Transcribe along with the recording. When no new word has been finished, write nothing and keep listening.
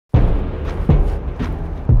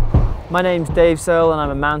My name's Searle and I'm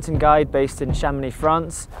a mountain guide based in Chamonix,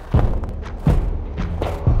 France.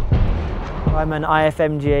 I'm an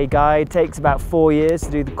IFMGA guide. It takes about 4 years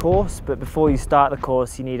to do the course, but before you start the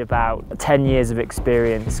course you need about 10 years of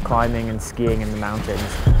experience climbing and skiing in the mountains.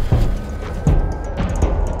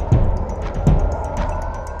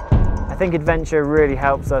 I think adventure really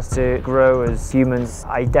helps us to grow as humans.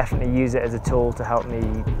 I definitely use it as a tool to help me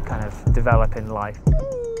kind of develop in life.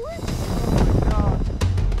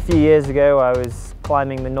 A few years ago I was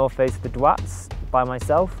climbing the north face of the Droites by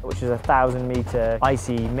myself, which is a 1,000-meter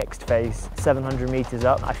icy mixed face, 700 meters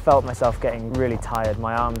up. I felt myself getting really tired.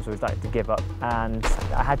 My arms were starting to give up and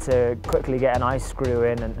I had to quickly get an ice screw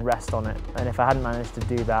in and rest on it. And if I hadn't managed to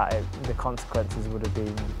do that, the consequences would have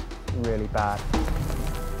been really bad.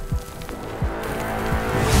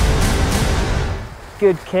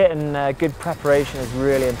 Good kit and good preparation is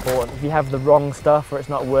really important. If you have the wrong stuff or it's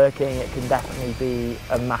not working, it can definitely be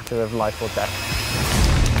a matter of life or death.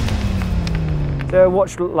 So a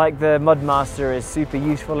watch like the Mudmaster is super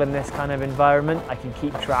useful in this kind of environment. I can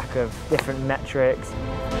keep track of different metrics.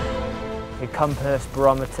 Your compass,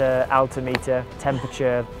 barometer, altimeter,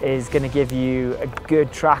 temperature is going to give you a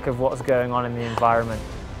good track of what's going on in the environment.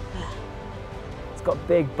 It's got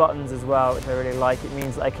big buttons as well, which I really like. It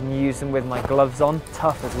means that I can use them with my gloves on.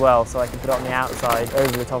 Tough as well, so I can put it on the outside,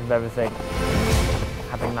 over the top of everything.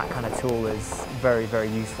 Having that kind of tool is very, very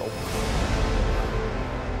useful.